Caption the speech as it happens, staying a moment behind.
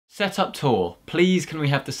Setup tour. Please, can we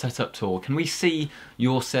have the setup tour? Can we see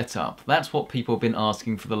your setup? That's what people have been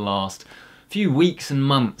asking for the last few weeks and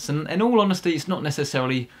months. And in all honesty, it's not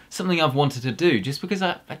necessarily something I've wanted to do, just because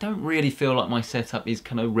I don't really feel like my setup is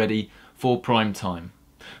kind of ready for prime time.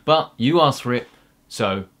 But you asked for it,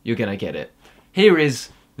 so you're gonna get it. Here is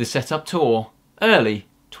the setup tour, early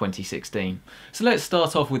 2016. So let's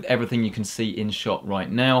start off with everything you can see in shot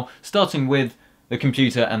right now, starting with the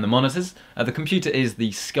computer and the monitors. The computer is the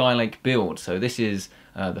Skylake Build, so this is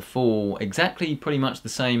the full, exactly pretty much the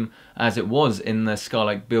same as it was in the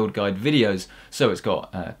Skylake Build Guide videos. So it's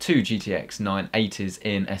got two GTX 980s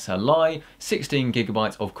in SLI,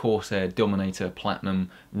 16GB of Corsair Dominator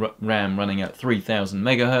Platinum RAM running at 3000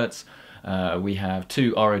 MHz. We have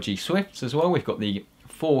two ROG Swifts as well. We've got the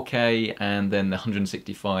 4K and then the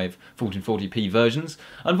 165 1440p versions.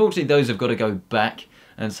 Unfortunately, those have got to go back.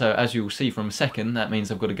 And so, as you'll see from a second, that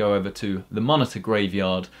means I've got to go over to the monitor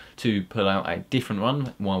graveyard to pull out a different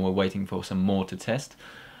one while we're waiting for some more to test.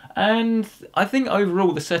 And I think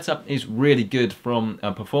overall the setup is really good from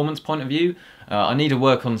a performance point of view. I need to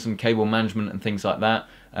work on some cable management and things like that,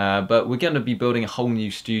 but we're going to be building a whole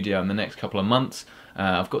new studio in the next couple of months.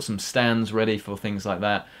 I've got some stands ready for things like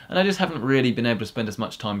that, and I just haven't really been able to spend as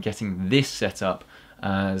much time getting this setup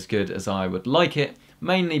as good as I would like it,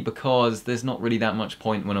 mainly because there's not really that much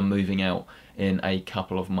point when I'm moving out in a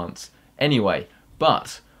couple of months anyway.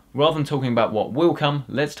 But rather than talking about what will come,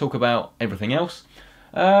 let's talk about everything else.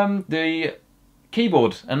 The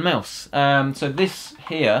keyboard and mouse. So this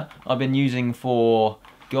here I've been using for,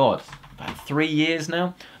 God, about 3 years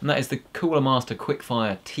now, and that is the Cooler Master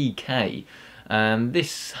Quickfire TK. And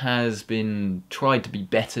this has been tried to be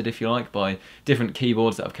bettered, if you like, by different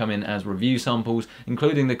keyboards that have come in as review samples,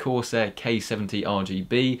 including the Corsair K70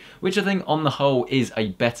 RGB, which I think on the whole is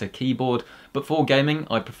a better keyboard, but for gaming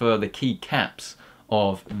I prefer the keycaps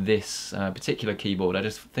of this particular keyboard. I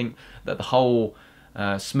just think that the whole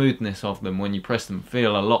smoothness of them when you press them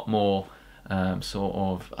feel a lot more sort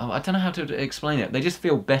of, I don't know how to explain it, they just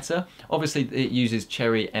feel better. Obviously it uses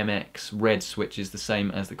Cherry MX red switches, the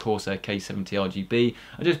same as the Corsair K70 RGB.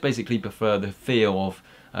 I just basically prefer the feel of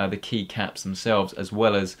the keycaps themselves, as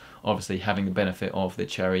well as obviously having the benefit of the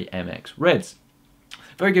Cherry MX reds.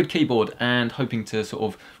 Very good keyboard, and hoping to sort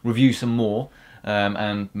of review some more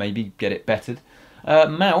and maybe get it bettered.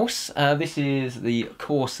 Mouse, this is the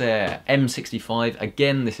Corsair M65.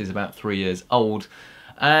 Again, this is about 3 years old,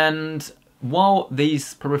 and while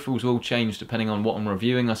these peripherals will change depending on what I'm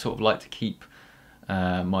reviewing, I sort of like to keep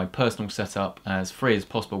my personal setup as free as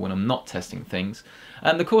possible when I'm not testing things.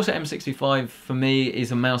 And the Corsair M65 for me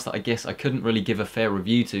is a mouse that I guess I couldn't really give a fair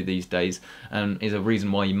review to these days, and is a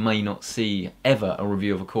reason why you may not see ever a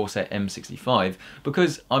review of a Corsair M65,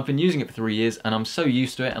 because I've been using it for 3 years and I'm so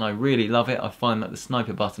used to it and I really love it. I find that the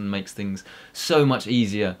sniper button makes things so much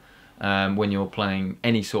easier when you're playing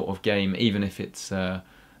any sort of game, even if it's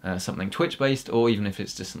something Twitch based, or even if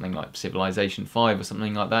it's just something like Civilization 5 or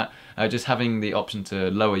something like that. Just having the option to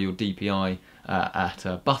lower your DPI at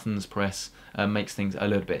a buttons press makes things a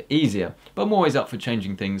little bit easier. But I'm always up for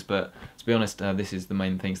changing things, but to be honest, this is the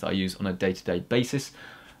main things that I use on a day-to-day basis.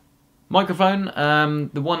 Microphone,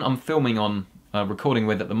 the one I'm filming on, recording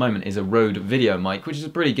with at the moment, is a Rode VideoMic, which is a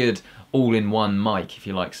pretty good all-in-one mic, if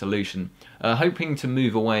you like, solution. Hoping to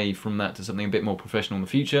move away from that to something a bit more professional in the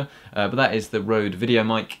future, but that is the Rode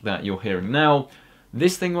VideoMic that you're hearing now.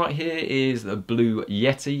 This thing right here is the Blue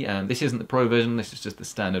Yeti, and this isn't the Pro version, this is just the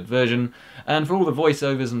standard version. And for all the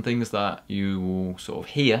voiceovers and things that you will sort of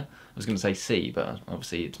hear, I was going to say see, but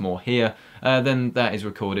obviously it's more here, then that is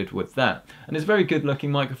recorded with that. And it's a very good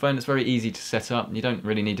looking microphone, it's very easy to set up, you don't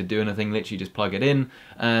really need to do anything, literally just plug it in,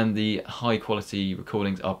 and the high quality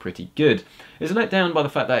recordings are pretty good. It's let down by the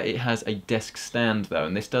fact that it has a desk stand though,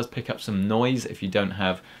 and this does pick up some noise if you don't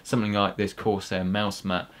have something like this Corsair mouse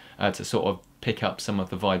mat to sort of pick up some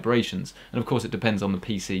of the vibrations. And of course it depends on the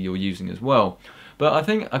PC you're using as well. But I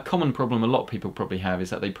think a common problem a lot of people probably have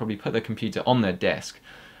is that they probably put their computer on their desk,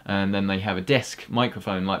 and then they have a desk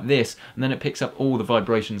microphone like this, and then it picks up all the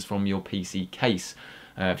vibrations from your PC case.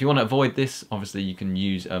 If you want to avoid this, obviously you can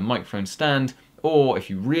use a microphone stand, or if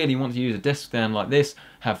you really want to use a desk stand like this,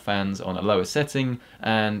 have fans on a lower setting,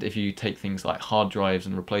 and if you take things like hard drives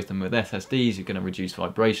and replace them with SSDs, you're going to reduce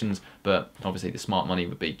vibrations, but obviously the smart money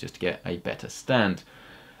would be just to get a better stand.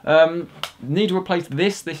 Need to replace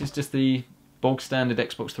this. This is just the bog standard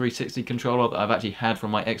Xbox 360 controller that I've actually had from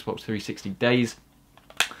my Xbox 360 days.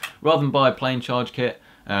 Rather than buy a plain charge kit,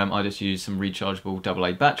 I just use some rechargeable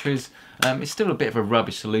AA batteries. It's still a bit of a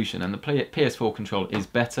rubbish solution, and the PS4 controller is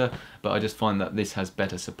better, but I just find that this has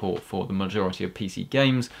better support for the majority of PC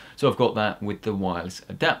games, so I've got that with the wireless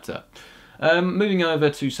adapter. Moving over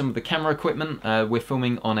to some of the camera equipment, we're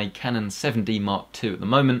filming on a Canon 7D Mark II at the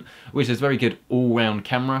moment, which is a very good all-round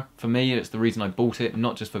camera for me. It's the reason I bought it,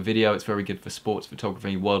 not just for video, it's very good for sports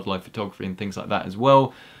photography, wildlife photography and things like that as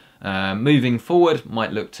well. Moving forward,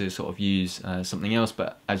 might look to sort of use something else,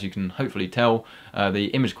 but as you can hopefully tell, the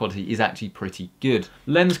image quality is actually pretty good.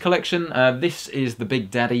 Lens collection, this is the Big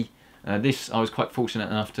Daddy. This I was quite fortunate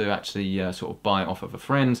enough to actually sort of buy off of a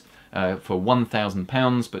friend for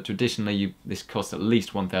 £1,000, but traditionally this costs at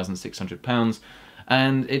least £1,600,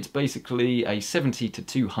 and it's basically a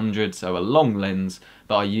 70-200, so a long lens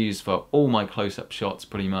that I use for all my close-up shots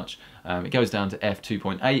pretty much. It goes down to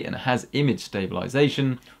f2.8 and it has image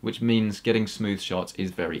stabilization, which means getting smooth shots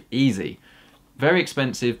is very easy. Very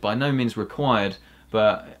expensive, by no means required,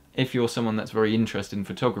 but if you're someone that's very interested in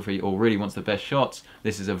photography or really wants the best shots,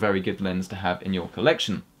 this is a very good lens to have in your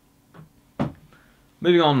collection.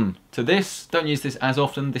 Moving on to this, don't use this as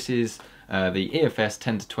often. This is the EFS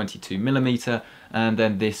 10-22mm, and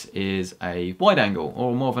then this is a wide angle,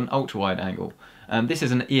 or more of an ultra-wide angle. This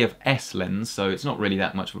is an EFS lens, so it's not really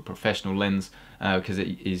that much of a professional lens because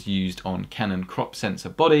it is used on Canon crop sensor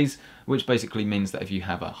bodies, which basically means that if you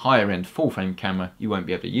have a higher end full frame camera, you won't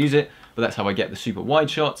be able to use it, but that's how I get the super wide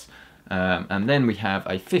shots. And then we have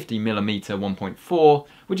a 50mm 1.4,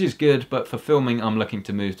 which is good, but for filming I'm looking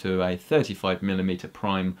to move to a 35mm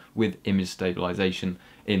prime with image stabilization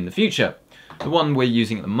in the future. The one we're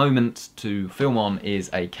using at the moment to film on is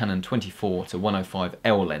a Canon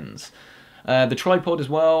 24-105L lens. The tripod as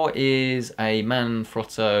well is a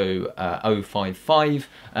Manfrotto 055,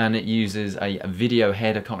 and it uses a video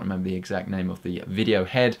head. I can't remember the exact name of the video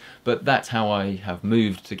head, but that's how I have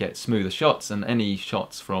moved to get smoother shots, and any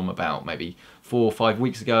shots from about maybe 4 or 5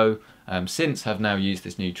 weeks ago since have now used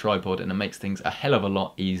this new tripod, and it makes things a hell of a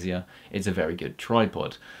lot easier. It's a very good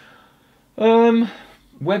tripod.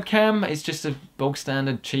 Webcam is just a bog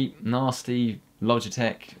standard, cheap, nasty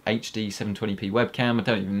Logitech HD 720p webcam. I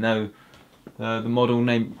don't even know the model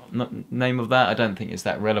name of that. I don't think it's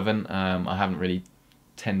that relevant. I haven't really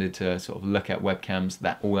tended to sort of look at webcams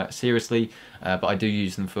all that seriously, but I do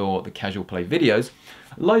use them for the casual play videos.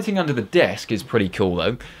 Lighting under the desk is pretty cool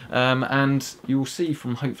though, and you'll see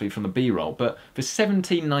hopefully from the B-roll, but for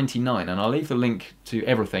 £17.99, and I'll leave the link to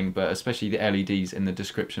everything, but especially the LEDs in the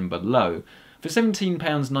description below. For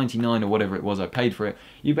 £17.99 or whatever it was I paid for it,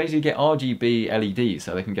 you basically get RGB LEDs,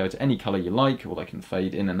 so they can go to any colour you like, or they can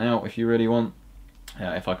fade in and out if you really want.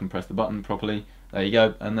 If I can press the button properly, there you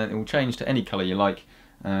go, and then it will change to any colour you like,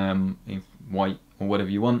 white or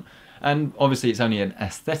whatever you want. And obviously it's only an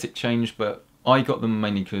aesthetic change, but I got them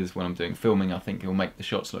mainly because when I'm doing filming I think it'll make the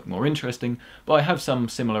shots look more interesting, but I have some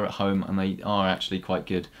similar at home and they are actually quite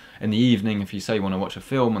good in the evening if you say you want to watch a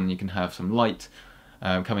film, and you can have some light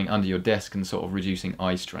coming under your desk and sort of reducing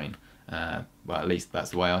eye strain. Well, at least that's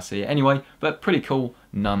the way I see it anyway, but pretty cool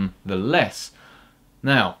nonetheless.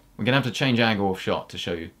 Now, we're going to have to change angle of shot to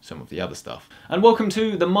show you some of the other stuff. And welcome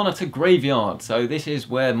to the monitor graveyard. So this is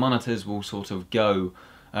where monitors will sort of go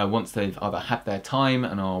once they've either had their time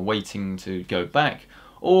and are waiting to go back,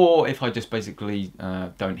 or if I just basically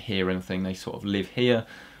don't hear anything, they sort of live here.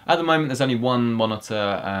 At the moment there's only one monitor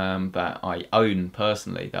that I own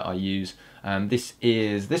personally that I use, and this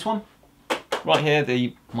is this one right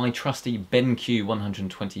here, my trusty BenQ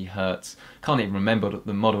 120Hz. Can't even remember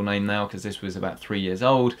the model name now because this was about 3 years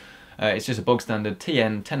old. It's just a bog standard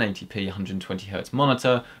TN 1080p 120Hz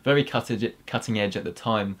monitor, very cutting edge at the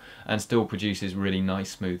time, and still produces really nice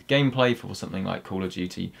smooth gameplay for something like Call of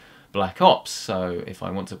Duty Black Ops. So if I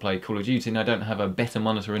want to play Call of Duty and I don't have a better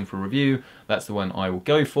monitor in for review, that's the one I will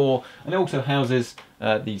go for. And it also houses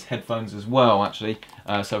these headphones as well, actually.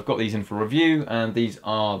 So I've got these in for review, and these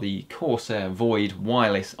are the Corsair Void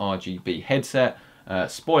wireless RGB headset.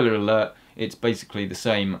 Spoiler alert, it's basically the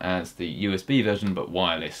same as the USB version but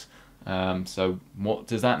wireless. So what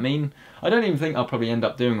does that mean? I don't even think I'll probably end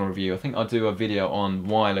up doing a review. I think I'll do a video on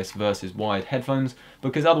wireless versus wired headphones,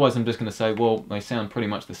 because otherwise I'm just going to say, well, they sound pretty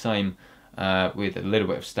much the same with a little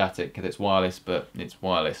bit of static because it's wireless, but it's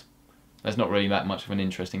wireless. That's not really that much of an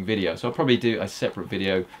interesting video, so I'll probably do a separate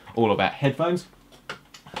video all about headphones.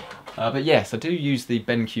 But yes, I do use the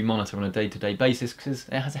BenQ monitor on a day-to-day basis because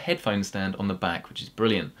it has a headphone stand on the back, which is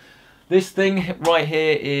brilliant. This thing right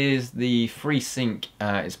here is the Freesync.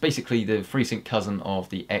 It's basically the Freesync cousin of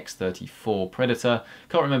the X34 Predator.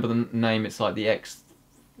 Can't remember the name. It's like the X.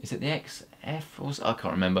 Is it the F or I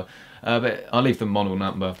can't remember, but I'll leave the model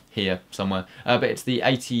number here somewhere. But it's the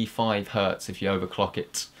 85 Hz if you overclock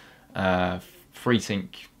it. Freesync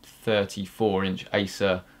 34-inch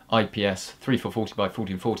Acer IPS 3440 by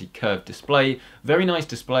 1440 curved display. Very nice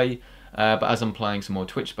display, but as I'm playing some more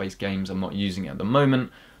Twitch-based games, I'm not using it at the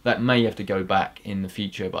moment. That may have to go back in the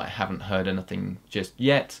future, but I haven't heard anything just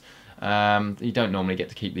yet. You don't normally get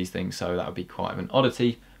to keep these things, so that would be quite of an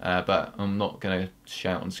oddity, but I'm not going to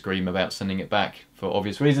shout and scream about sending it back for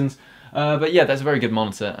obvious reasons. But yeah, that's a very good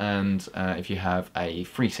monitor, and if you have a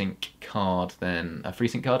FreeSync card, then an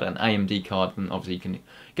AMD card, then obviously you can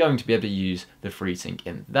going to be able to use the FreeSync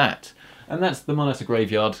in that. And that's the monitor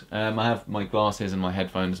graveyard. I have my glasses and my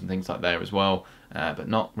headphones and things like that as well, but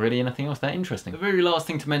not really anything else that interesting. The very last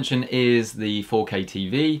thing to mention is the 4K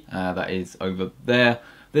TV that is over there.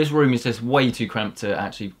 This room is just way too cramped to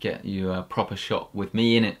actually get you a proper shot with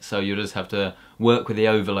me in it, so you'll just have to work with the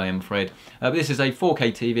overlay, I'm afraid. But this is a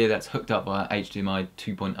 4K TV that's hooked up via HDMI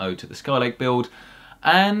 2.0 to the Skylake Build,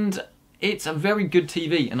 and it's a very good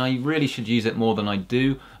TV, and I really should use it more than I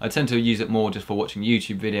do. I tend to use it more just for watching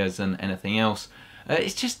YouTube videos than anything else.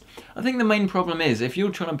 It's just, I think the main problem is, if you're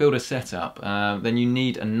trying to build a setup, then you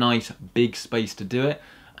need a nice big space to do it.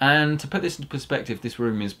 And to put this into perspective, this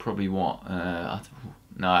room is probably what?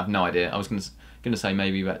 No, I have no idea. I was going to say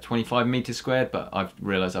maybe about 25 meters squared, but I've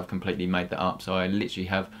realised I've completely made that up, so I literally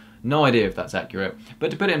have no idea if that's accurate.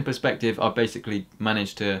 But to put it in perspective, I've basically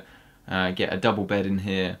managed to get a double bed in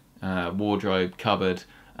here, wardrobe, cupboard,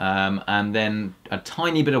 and then a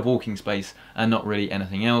tiny bit of walking space and not really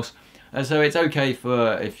anything else. So it's okay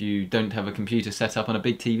for if you don't have a computer set up on a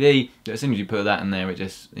big TV, as soon as you put that in there, it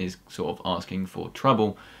just is sort of asking for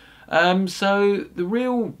trouble. So the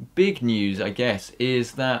real big news, I guess,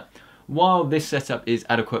 is that while this setup is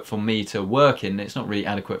adequate for me to work in, it's not really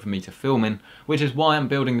adequate for me to film in, which is why I'm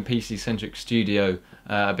building the PC Centric studio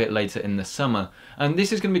a bit later in the summer. And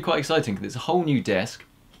this is going to be quite exciting because it's a whole new desk,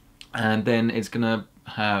 and then it's going to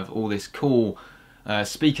have all this cool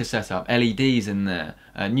speaker setup, LEDs in there,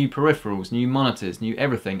 new peripherals, new monitors, new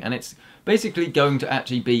everything, and it's basically going to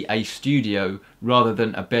actually be a studio rather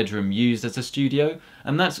than a bedroom used as a studio,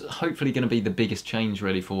 and that's hopefully going to be the biggest change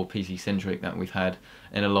really for PC Centric that we've had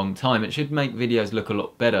in a long time. It should make videos look a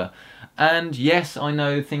lot better. And yes, I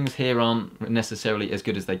know things here aren't necessarily as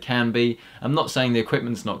good as they can be. I'm not saying the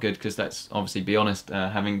equipment's not good, because that's obviously, be honest,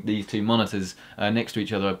 having these two monitors next to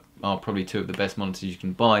each other are probably two of the best monitors you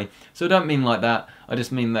can buy. So I don't mean like that, I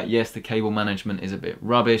just mean that yes, the cable management is a bit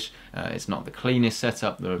rubbish, it's not the cleanest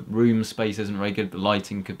setup, the room space isn't very good, the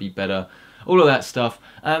lighting could be better, all of that stuff.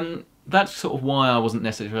 That's sort of why I wasn't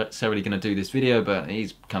necessarily going to do this video, but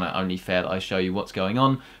it's kind of only fair that I show you what's going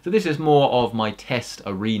on. So this is more of my test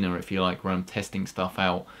arena, if you like, where I'm testing stuff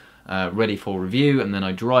out, ready for review, and then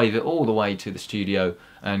I drive it all the way to the studio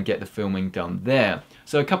and get the filming done there.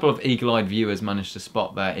 So a couple of eagle-eyed viewers managed to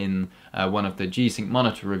spot that in one of the G-Sync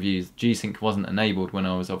monitor reviews. G-Sync wasn't enabled when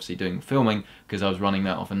I was obviously doing filming, because I was running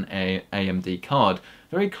that off an AMD card.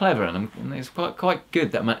 Very clever, and it's quite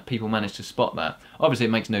good that people managed to spot that. Obviously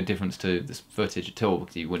it makes no difference to this footage at all,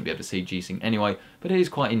 because you wouldn't be able to see G-Sync anyway, but it is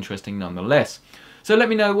quite interesting nonetheless. So let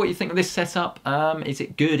me know what you think of this setup. Is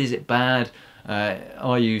it good? Is it bad?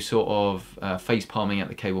 Are you sort of face palming at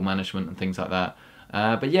the cable management and things like that?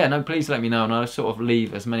 But yeah, no, please let me know, and I'll sort of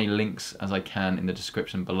leave as many links as I can in the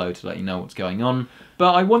description below to let you know what's going on.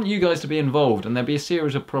 But I want you guys to be involved, and there'll be a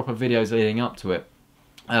series of proper videos leading up to it.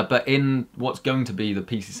 But in what's going to be the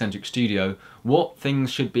PC Centric studio, what things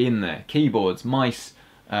should be in there? Keyboards, mice,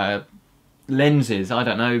 lenses, I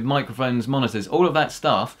don't know, microphones, monitors, all of that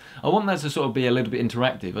stuff. I want that to sort of be a little bit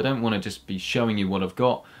interactive. I don't want to just be showing you what I've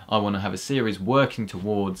got. I want to have a series working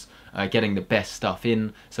towards getting the best stuff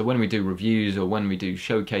in. So when we do reviews or when we do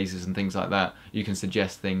showcases and things like that, you can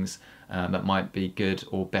suggest things that might be good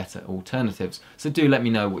or better alternatives. So do let me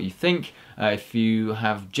know what you think. If you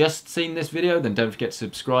have just seen this video, then don't forget to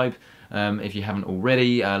subscribe. If you haven't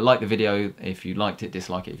already, like the video if you liked it,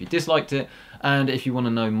 dislike it if you disliked it, and if you want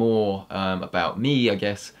to know more about me, I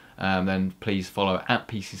guess, then please follow at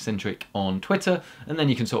PC Centric on Twitter, and then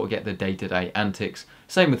you can sort of get the day-to-day antics.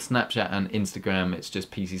 Same with Snapchat and Instagram, it's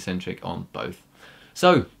just PC Centric on both.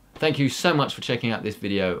 So, thank you so much for checking out this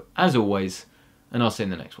video, as always, and I'll see you in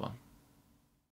the next one.